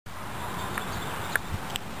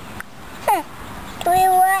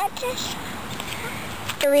this?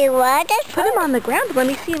 Do we want it? Put him on the ground. Let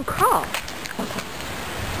me see him crawl.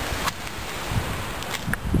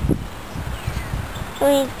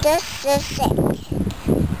 This is sick.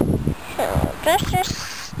 So this is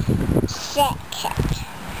second.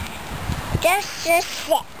 This is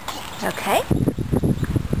second. Okay.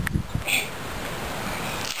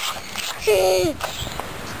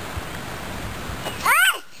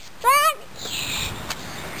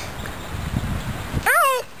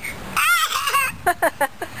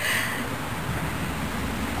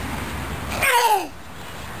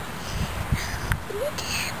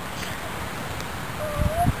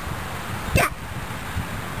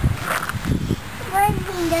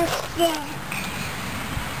 The stick.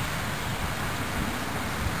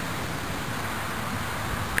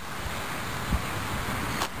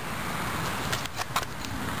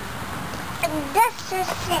 And this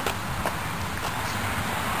is it.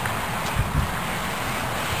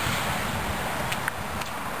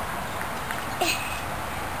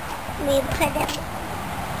 We put it.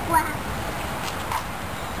 Wow.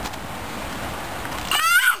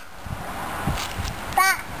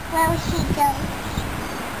 But where he goes.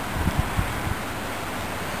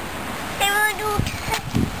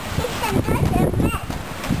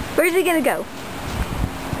 Where's he gonna go?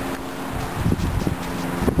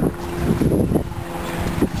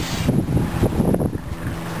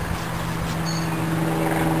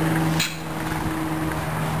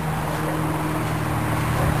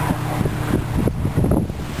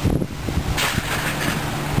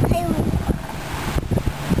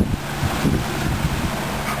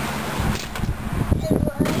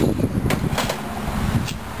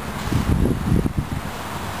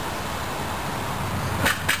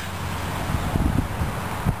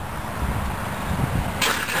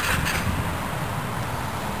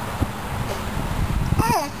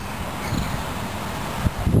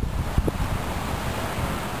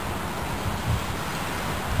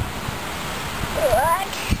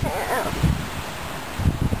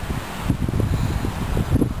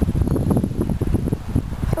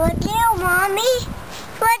 What do you, Mommy?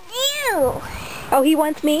 What do you? Oh, he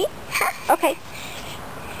wants me? Okay.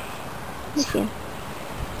 Let me see him.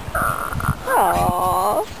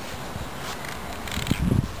 Aww.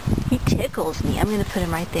 He tickles me. I'm going to put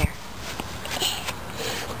him right there.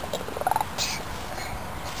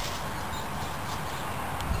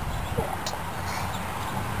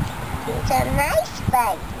 He's a nice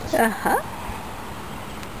baby. Uh-huh.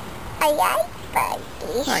 I like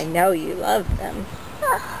babies. I know you love them.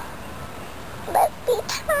 Oh, but be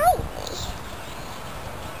tiny.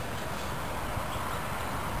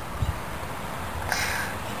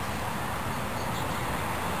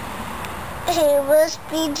 He must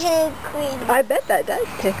be tickling. I bet that does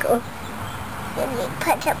tickle. Let me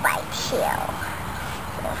put it right here.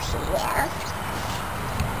 Here.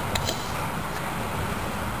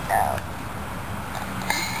 Oh.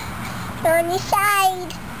 On the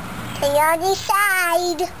side. Stay on the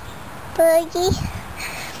side. Buggy.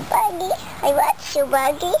 Buggy. I want you,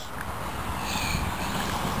 Buggy.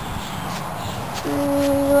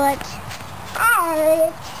 What?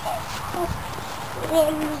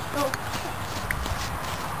 There we go.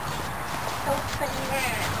 Open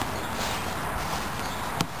now.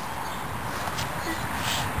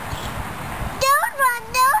 Don't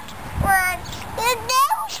run.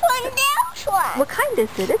 There's one. What kind is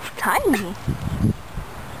it? It's tiny.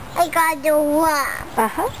 I got the one.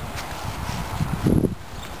 Uh-huh.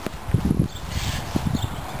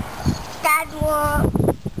 That one.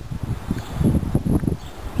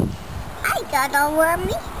 I got a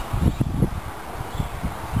wormy.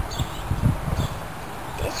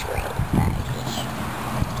 This way, buddy.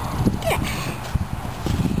 Yeah.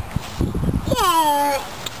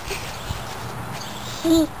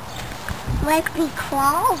 He might be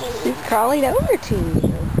crawling. He's crawling over to you.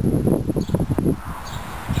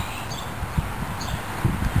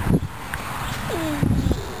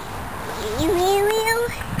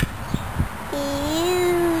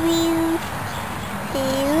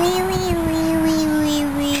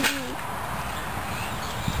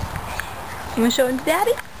 You want to show him to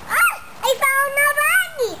Daddy? Ah! I found a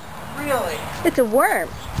bunny! Really? It's a worm.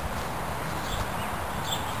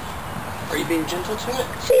 Are you being gentle to it?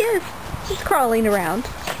 She is. She's crawling around.